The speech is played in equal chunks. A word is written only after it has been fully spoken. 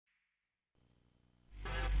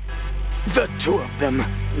The two of them.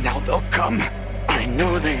 Now they'll come. I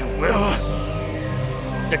know they will.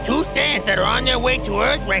 The two Saiyans that are on their way to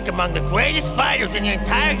Earth rank among the greatest fighters in the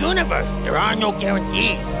entire universe. There are no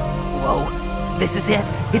guarantees. Whoa, this is it.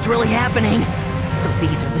 It's really happening. So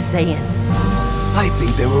these are the Saiyans. I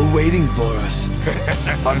think they were waiting for us.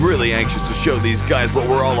 I'm really anxious to show these guys what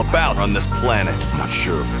we're all about on this planet. I'm not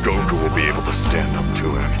sure if Goku will be able to stand up to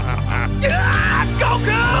him.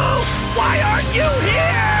 Goku! Why aren't you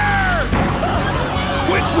here?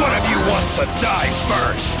 Which one of you wants to die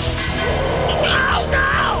first? Oh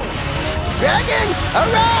no! Dragon,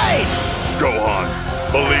 arise! Go on.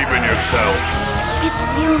 Believe in yourself. It's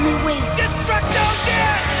the only way. Destructo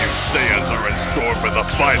Disc! You Saiyans are in store for the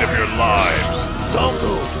fight of your lives.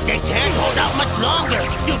 Goku, they can't hold out much longer.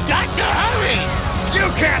 You've got to hurry!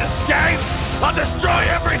 You can't escape! I'll destroy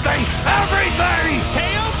everything! Everything!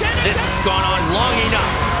 This has gone on long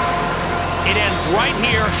enough. It ends right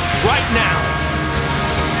here, right now.